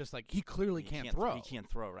mock him. It's just like he clearly can't throw. He can't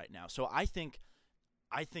throw right now. So I think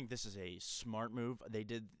this is a smart move.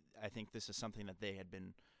 I think this is something that they had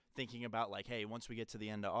been thinking about, like, hey, once we get to the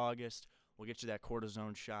end of August, we'll get you that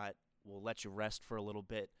cortisone shot. We'll let you rest for a little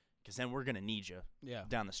bit because then we're going to need you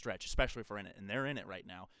down the stretch, especially if we're in it. And they're in it right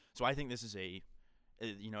now. So I think this is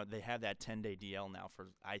they have that 10-day DL now for,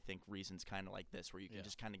 I think, reasons kind of like this, where you can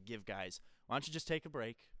just kind of give guys, why don't you just take a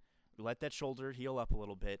break, let that shoulder heal up a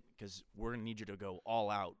little bit, because we're going to need you to go all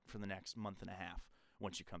out for the next month and a half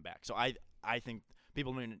once you come back. So I think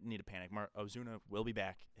people need to panic. Ozuna will be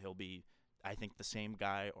back. He'll be, I think, the same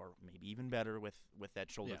guy, or maybe even better with that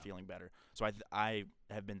shoulder feeling better. So I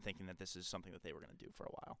have been thinking that this is something that they were going to do for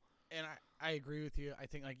a while. And I agree with you. I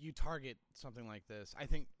think like you target something like this. I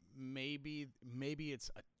think maybe it's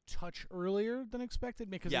a touch earlier than expected,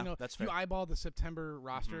 because that's fair. You eyeball the September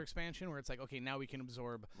roster expansion where it's like, okay, now we can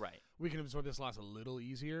absorb this loss a little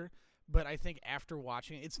easier. But I think after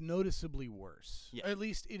watching it, it's noticeably worse. Yeah. Or at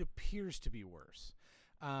least it appears to be worse.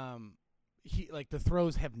 The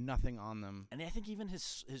throws have nothing on them. And I think even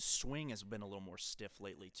his swing has been a little more stiff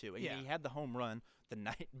lately too. And he had the home run the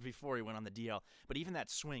night before he went on the DL, but even that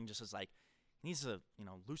swing just is like, he needs to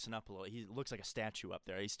loosen up a little. He looks like a statue up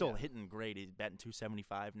there. He's still hitting great. He's batting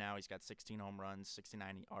 .275 now. He's got 16 home runs,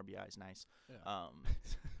 69 RBIs. Nice. Yeah.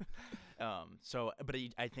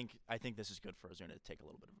 I think this is good for Ozuna to take a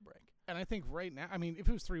little bit of a break. And I think right now, I mean, if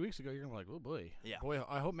it was 3 weeks ago, you're gonna be like, oh boy,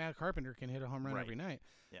 I hope Matt Carpenter can hit a home run every night.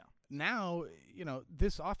 Yeah. Now,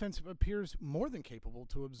 this offense appears more than capable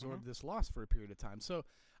to absorb this loss for a period of time. So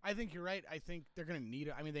I think you're right. I think they're gonna need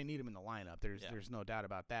it. I mean, they need him in the lineup. There's no doubt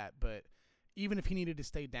about that. But even if he needed to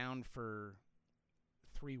stay down for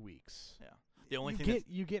 3 weeks, the only thing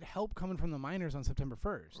you get help coming from the minors on September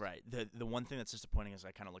 1st. Right. The one thing that's disappointing is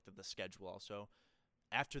I kind of looked at the schedule also.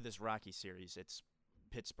 After this Rocky series, it's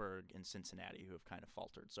Pittsburgh and Cincinnati who have kind of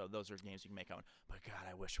faltered. So those are games you can make out. But God,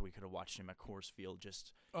 I wish we could have watched him at Coors Field.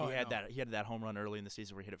 He had that home run early in the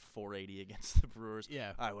season where he hit it 480 against the Brewers.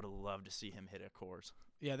 Yeah, I would have loved to see him hit at Coors.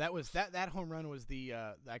 Yeah, that was that home run was the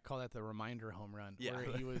I call that the reminder home run. Yeah, where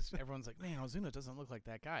he was. Everyone's like, man, Ozuna doesn't look like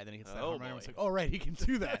that guy. Then he hits that home run. And it's like, oh right, he can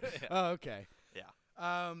do that. Oh okay. Yeah.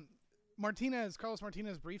 Carlos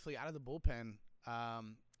Martinez, briefly out of the bullpen.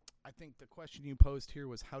 I think the question you posed here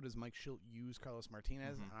was, how does Mike Shildt use Carlos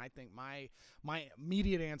Martinez? And I think my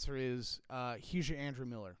immediate answer is he's your Andrew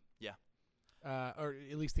Miller. Yeah. Or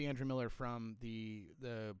at least the Andrew Miller from the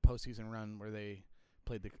postseason run where they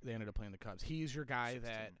ended up playing the Cubs. He's your guy 16,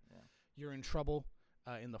 that you're in trouble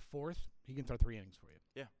in the fourth. He can throw 3 innings for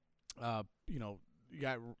you. Yeah. You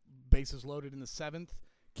got bases loaded in the 7th.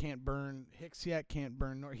 Can't burn Hicks yet. Can't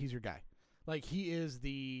burn North. He's your guy. Like he is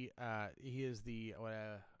the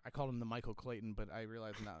I called him the Michael Clayton, but I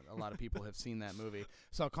realize not a lot of people have seen that movie.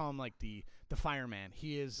 So I'll call him like the fireman.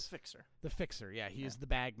 He is the fixer. The fixer, yeah. He is the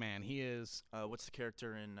bag man. He is what's the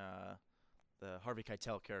character in the Harvey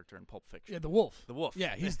Keitel character in Pulp Fiction? Yeah, the wolf. The wolf.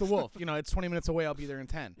 Yeah, he's the wolf. It's 20 minutes away. I'll be there in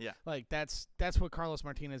 10. Yeah. Like that's what Carlos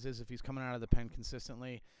Martinez is if he's coming out of the pen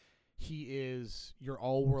consistently. He is your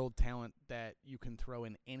all-world talent that you can throw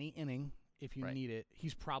in any inning if you need it.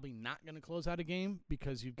 He's probably not going to close out a game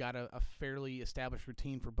because you've got a fairly established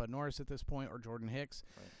routine for Bud Norris at this point or Jordan Hicks.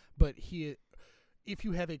 Right. But if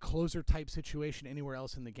you have a closer-type situation anywhere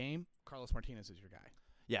else in the game, Carlos Martinez is your guy.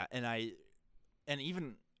 Yeah, and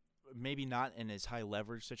even maybe not in his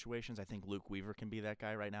high-leverage situations, I think Luke Weaver can be that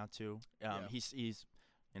guy right now too. He's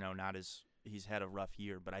not as – he's had a rough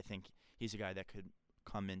year, but I think he's a guy that could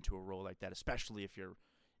come into a role like that, especially if you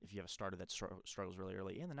have a starter that struggles really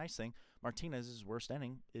early. And the nice thing, Martinez's worst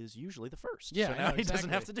inning is usually the first. Yeah, so now he doesn't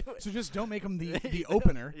have to do it. So just don't make him the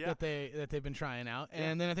opener that they've been trying out,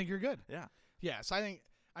 and then I think you're good. Yeah. Yeah, so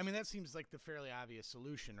that seems like the fairly obvious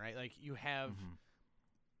solution, right? Like you have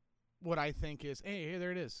what I think is, hey,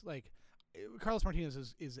 there it is. Like Carlos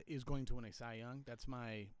Martinez is going to win a Cy Young. That's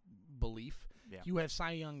my belief. Yeah. You have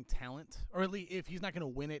Cy Young talent, or at least if he's not going to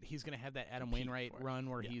win it, he's going to have that Adam Wainwright run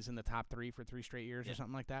where he's in the top 3 for 3 straight years or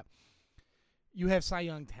something like that. You have Cy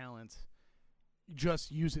Young talent. Just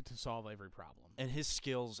use it to solve every problem. And his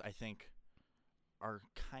skills, I think, are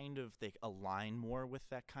kind of, they align more with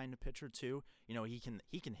that kind of pitcher too. He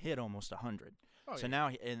can hit almost 100. Oh, so now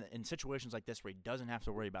in situations like this where he doesn't have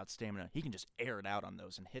to worry about stamina, he can just air it out on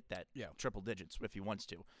those and hit that triple digits if he wants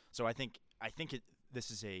to. So I think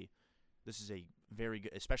this is a very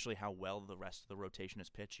good, especially how well the rest of the rotation is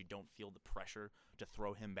pitched. You don't feel the pressure to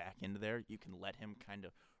throw him back into there. You can let him kind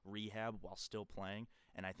of rehab while still playing,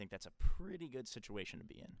 and I think that's a pretty good situation to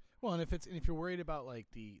be in. Well, and if you're worried about like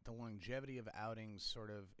the longevity of outings sort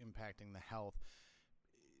of impacting the health,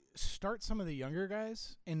 start some of the younger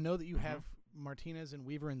guys and know that you have Martinez and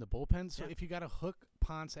Weaver in the bullpen. So if you got to hook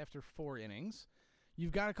Ponce after 4 innings,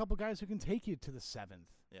 you've got a couple guys who can take you to the 7th.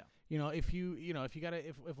 Yeah.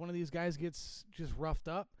 If one of these guys gets just roughed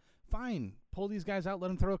up, fine. Pull these guys out, let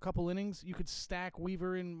them throw a couple innings. You could stack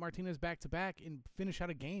Weaver and Martinez back to back and finish out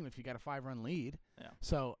a game if you got a 5-run lead. Yeah.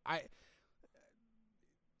 So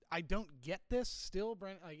I don't get this still,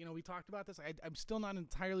 Brent. We talked about this. I'm still not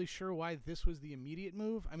entirely sure why this was the immediate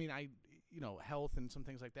move. I mean, health and some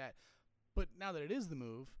things like that. But now that it is the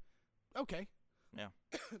move, okay. Yeah.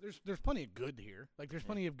 there's plenty of good here. Like, there's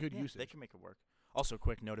plenty of good usage. They can make it work. Also,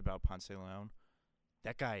 quick note about Ponce de Leon.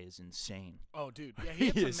 That guy is insane. Oh, dude. Yeah, he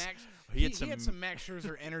had some Max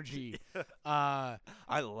Scherzer energy. I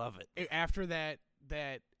love it. After that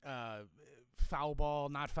foul ball,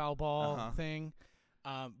 not foul ball thing.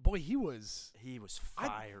 Boy, he was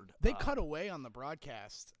fired. They cut away on the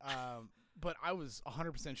broadcast, but I was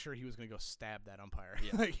 100% sure he was going to go stab that umpire.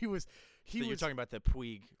 Yeah. Like You're talking about the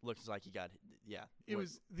Puig. Looks like he got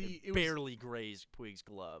It barely grazed Puig's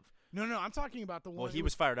glove. No, I'm talking about the one. Well, he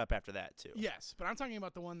was fired up after that too. Yes, but I'm talking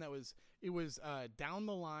about the one that was down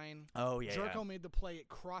the line. Oh yeah. Jerko made the play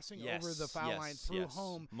crossing over the foul line through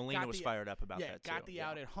home. Molina was fired up about that too. Got the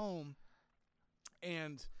out at home,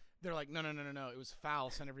 and they're like, no, it was foul.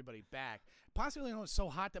 Send everybody back. Ponce de Leon was so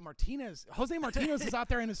hot that Jose Martinez is out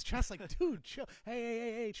there in his chest like, dude, chill.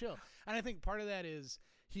 Hey, chill. And I think part of that is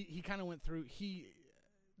he kind of went through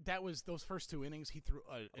that was those first 2 innings. He threw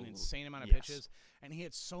an insane amount of pitches, and he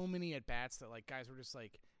had so many at bats that like guys were just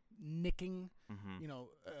like nicking,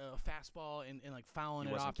 a fastball and like fouling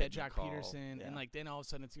it off at Jock Peterson, and like then all of a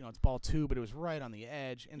sudden it's ball 2, but it was right on the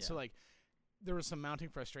edge, and so like there was some mounting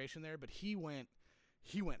frustration there. But he went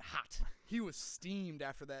hot. He was steamed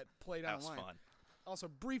after that play down the line. That was fun. Also,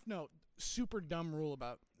 brief note: super dumb rule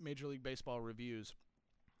about Major League Baseball reviews.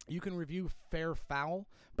 You can review fair foul,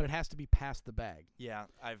 but it has to be past the bag. Yeah,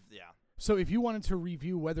 So if you wanted to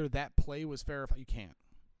review whether that play was fair or foul, you can't.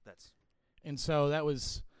 And so that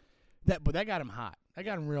was that, but that got him hot. That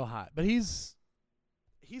got him real hot. But he's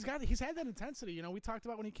had that intensity. We talked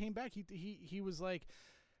about when he came back. He was like,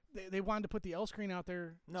 they wanted to put the L screen out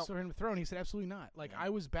there for him to throw, and he said absolutely not. Like I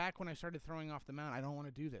was back when I started throwing off the mound. I don't want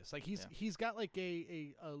to do this. Like he's got like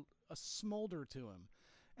a smolder to him.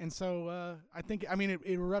 And so I think, it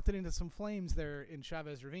erupted into some flames there in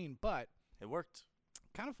Chavez Ravine, but it worked.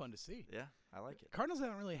 Kind of fun to see. Yeah, I like it. Cardinals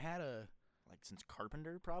haven't really had since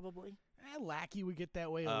Carpenter, probably. Lackey would get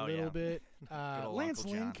that way a little bit. Lance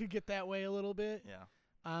Lynn could get that way a little bit.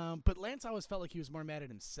 Yeah. But Lance always felt like he was more mad at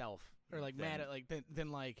himself, or like mad at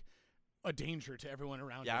than like a danger to everyone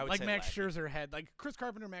around him. I would like say Max Lackey. Scherzer had, like Chris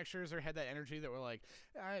Carpenter, Max Scherzer had that energy that were like,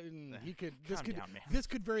 down, this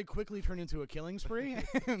could very quickly turn into a killing spree.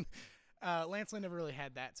 Lance Lynn never really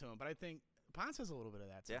had that to him, but I think Ponce has a little bit of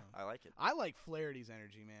that to him. I like it. I like Flaherty's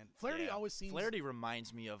energy, man. Flaherty always seems. Flaherty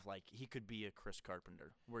reminds me of like he could be a Chris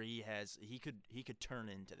Carpenter, where he could turn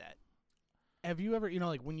into that. Have you ever,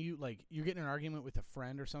 like when you're getting in an argument with a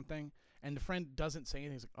friend or something, and the friend doesn't say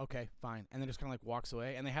anything, he's like, okay, fine, and then just kind of like walks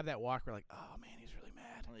away, and they have that walk where like, oh man, he's really mad.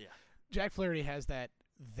 Yeah. Jack Flaherty has that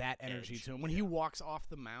energy to him when he walks off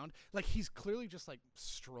the mound. Like he's clearly just like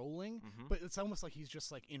strolling, but it's almost like he's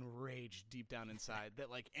just like enraged deep down inside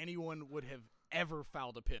that like anyone would have ever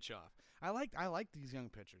fouled a pitch off. I like these young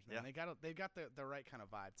pitchers, man. Yeah. They got the right kind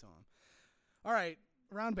of vibe to them. All right,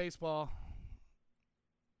 around baseball.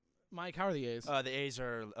 Mike, how are the A's? The A's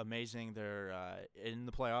are amazing. They're in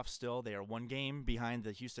the playoffs still. They are 1 game behind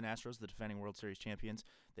the Houston Astros, the defending World Series champions.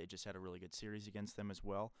 They just had a really good series against them as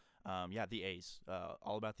well. The A's.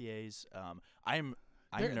 All about the A's. I'm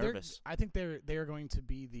nervous. I think they are going to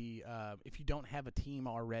be the if you don't have a team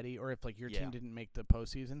already, or if like your team didn't make the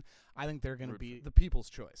postseason, I think they're going to be the people's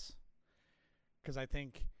choice. Because I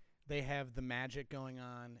think they have the magic going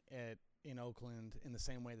on in Oakland in the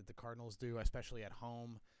same way that the Cardinals do, especially at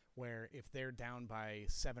home. Where if they're down by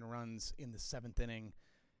 7 runs in the 7th inning,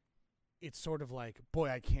 it's sort of like, boy,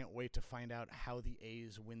 I can't wait to find out how the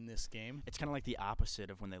A's win this game. It's kind of like the opposite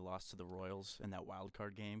of when they lost to the Royals in that wild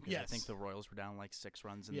card game. Because I think the Royals were down like 6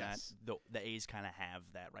 runs in that. The A's kind of have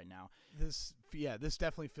that right now. This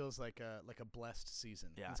definitely feels like a blessed season.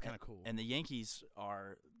 Yeah, it's kind of cool. And the Yankees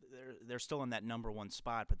they're still in that number 1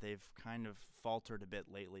 spot, but they've kind of faltered a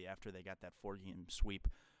bit lately after they got that 4-game sweep.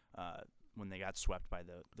 When they got swept by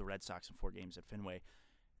the Red Sox in 4 games at Fenway.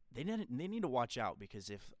 They need to watch out, because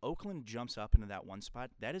if Oakland jumps up into that 1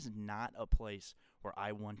 spot, that is not a place where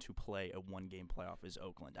I want to play a 1-game playoff is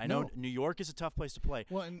Oakland. I know New York is a tough place to play.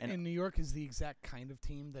 Well, and New York is the exact kind of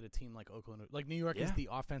team that a team like Oakland – like New York is the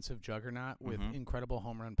offensive juggernaut with incredible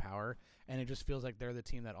home run power, and it just feels like they're the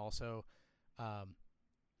team that also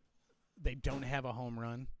they don't have a home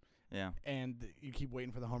run. Yeah. And you keep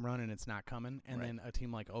waiting for the home run, and it's not coming. And then a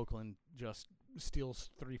team like Oakland just steals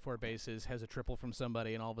 3-4 bases, has a triple from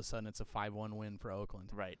somebody, and all of a sudden it's a 5-1 win for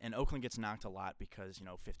Oakland. Right. And Oakland gets knocked a lot because,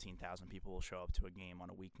 15,000 people will show up to a game on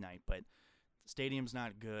a weeknight. But the stadium's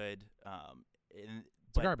not good.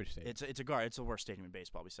 It's a garbage stadium. It's the worst stadium in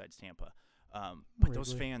baseball besides Tampa. But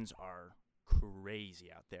those fans are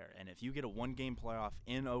crazy out there. And if you get a one-game playoff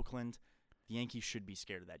in Oakland, the Yankees should be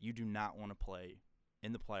scared of that. You do not want to play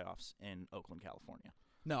in the playoffs in Oakland, California.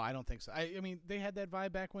 No, I don't think so. I mean, they had that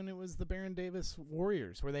vibe back when it was the Baron Davis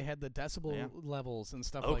Warriors, where they had the decibel levels and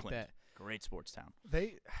stuff Oakland, like that. Great sports town.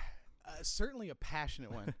 They certainly a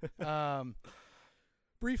passionate one.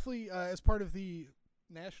 Briefly, as part of the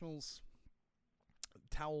Nationals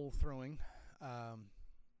towel throwing,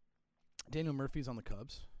 Daniel Murphy's on the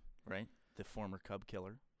Cubs. Right, the former Cub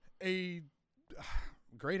killer. A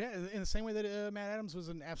great ad, in the same way that Matt Adams was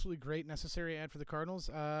an absolutely great necessary ad for the Cardinals.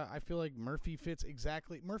 I feel like Murphy fits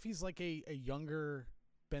exactly. Murphy's like a younger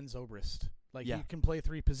Ben Zobrist. Like he can play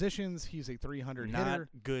three positions. He's a 300 hitter. Not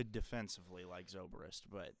good defensively like Zobrist,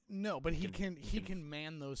 but he can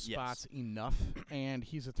man those spots enough. And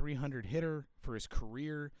he's a 300 hitter for his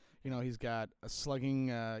career. He's got a slugging.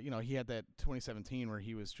 He had that 2017 where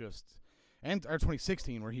he was or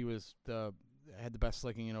 2016 where he was had the best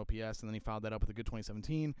slugging in OPS, and then he followed that up with a good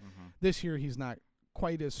 2017. Mm-hmm. This year he's not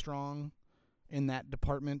quite as strong in that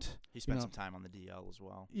department. He spent some time on the DL as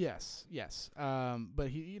well. Yes. But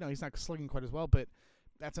he's not slugging quite as well. But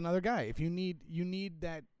that's another guy. If you need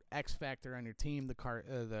that X factor on your team, the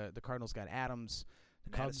Cardinals got Adams.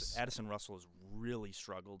 The Cubs. Addison Russell has really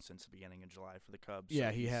struggled since the beginning of July for the Cubs.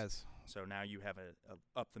 Yeah, he has. So now you have a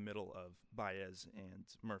up the middle of Baez and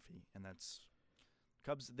Murphy, and that's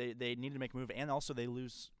Cubs. They need to make a move, and also they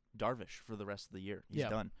lose Darvish for the rest of the year. He's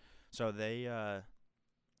done. So they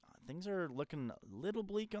things are looking a little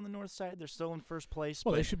bleak on the north side. They're still in first place.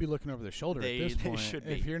 Well, they should be looking over their shoulder at this point. They should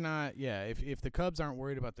be. If you're not, if the Cubs aren't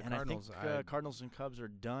worried about the Cardinals, I think Cardinals and Cubs are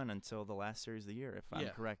done until the last series of the year. If I'm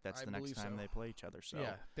correct, that's the next time they play each other. So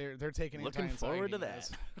they're taking looking forward to that.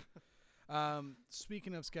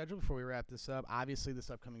 Speaking of schedule, before we wrap this up, obviously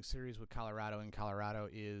this upcoming series with Colorado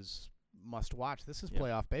is must watch. This is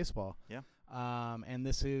playoff baseball. Yeah. And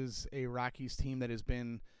this is a Rockies team that has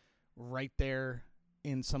been right there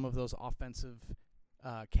in some of those offensive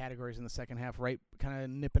categories in the second half, right, kind of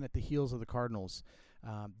nipping at the heels of the Cardinals.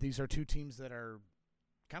 These are two teams that are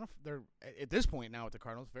they're at this point now with the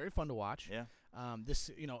Cardinals very fun to watch. Yeah.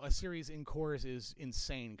 A series in Coors is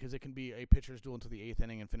insane because it can be a pitcher's duel into the eighth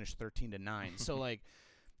inning and finish 13-9. So like,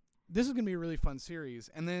 this is going to be a really fun series.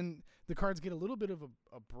 And then the Cards get a little bit of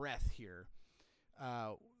a breath here.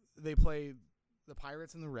 They play the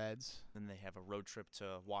Pirates and the Reds. Then they have a road trip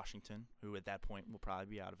to Washington, who at that point will probably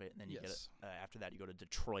be out of it. And then you get after that you go to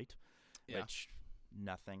Detroit, which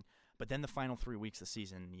nothing. But then the final 3 weeks of the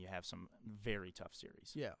season, you have some very tough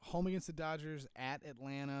series. Yeah, home against the Dodgers, at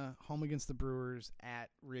Atlanta, home against the Brewers, at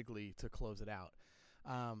Wrigley to close it out.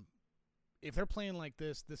 If they're playing like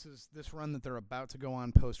this run that they're about to go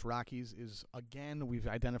on post Rockies is, again, we've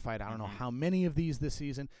identified I don't know how many of these this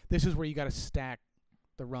season. This is where you got to stack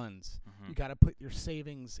the runs. You got to put your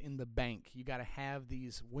savings in the bank. You got to have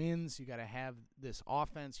these wins. You got to have this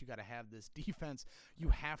offense. You got to have this defense. You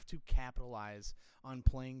have to capitalize on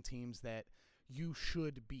playing teams that you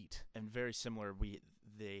should beat. And very similar,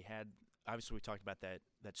 they had obviously we talked about that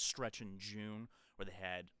stretch in June where they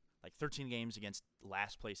had like 13 games against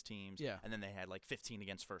last place teams, and then they had like 15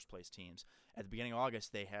 against first place teams. At the beginning of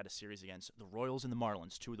August, they had a series against the Royals and the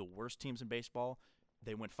Marlins, two of the worst teams in baseball.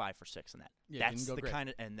 They went 5 for 6 in that. Yeah, that's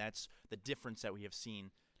the and that's the difference that we have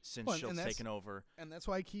seen since Schultz taken over. And that's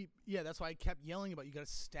why I kept yelling about you got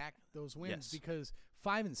to stack those wins because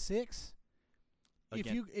 5 and 6.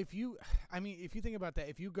 Again. If you think about that,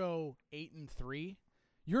 if you go 8-3,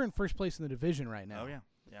 you're in first place in the division right now. Oh yeah.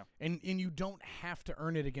 And you don't have to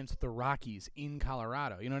earn it against the Rockies in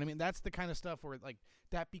Colorado. You know what I mean? That's the kind of stuff where like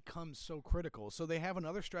that becomes so critical. So they have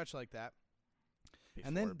another stretch like that.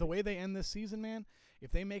 And then the way they end this season, man,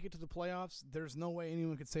 if they make it to the playoffs, there's no way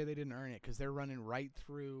anyone could say they didn't earn it because they're running right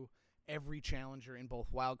through every challenger in both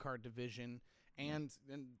wild card division and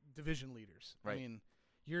division leaders. Right. I mean,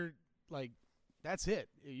 you're like, that's it.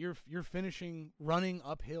 You're finishing running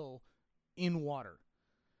uphill in water.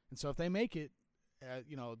 And so if they make it,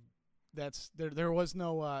 that's there was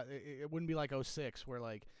no it wouldn't be like 06 where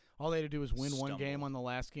like all they had to do was win one game on the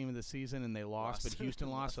last game of the season and they lost. But Houston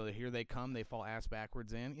lost, so here they come, they fall ass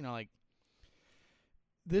backwards in. Like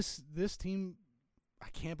this team, I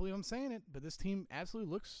can't believe I'm saying it, but this team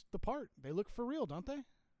absolutely looks the part. They look for real, don't they?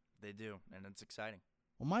 They do, and it's exciting.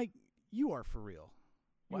 Well, Mike, you are for real.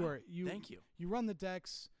 Wow. Thank you. You run the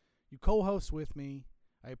decks. You co-host with me.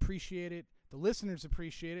 I appreciate it. The listeners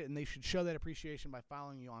appreciate it, and they should show that appreciation by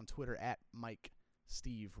following you on Twitter at Mike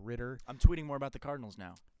Steve Ritter. I'm tweeting more about the Cardinals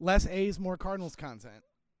now. Less A's, more Cardinals content.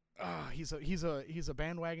 He's a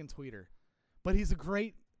bandwagon tweeter. But he's a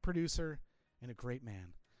great producer and a great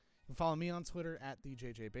man. You can follow me on Twitter at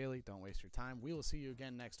 @DJJBailey. Don't waste your time. We will see you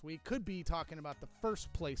again next week. Could be talking about the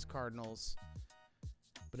first place Cardinals.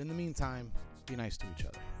 But in the meantime, be nice to each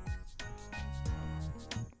other.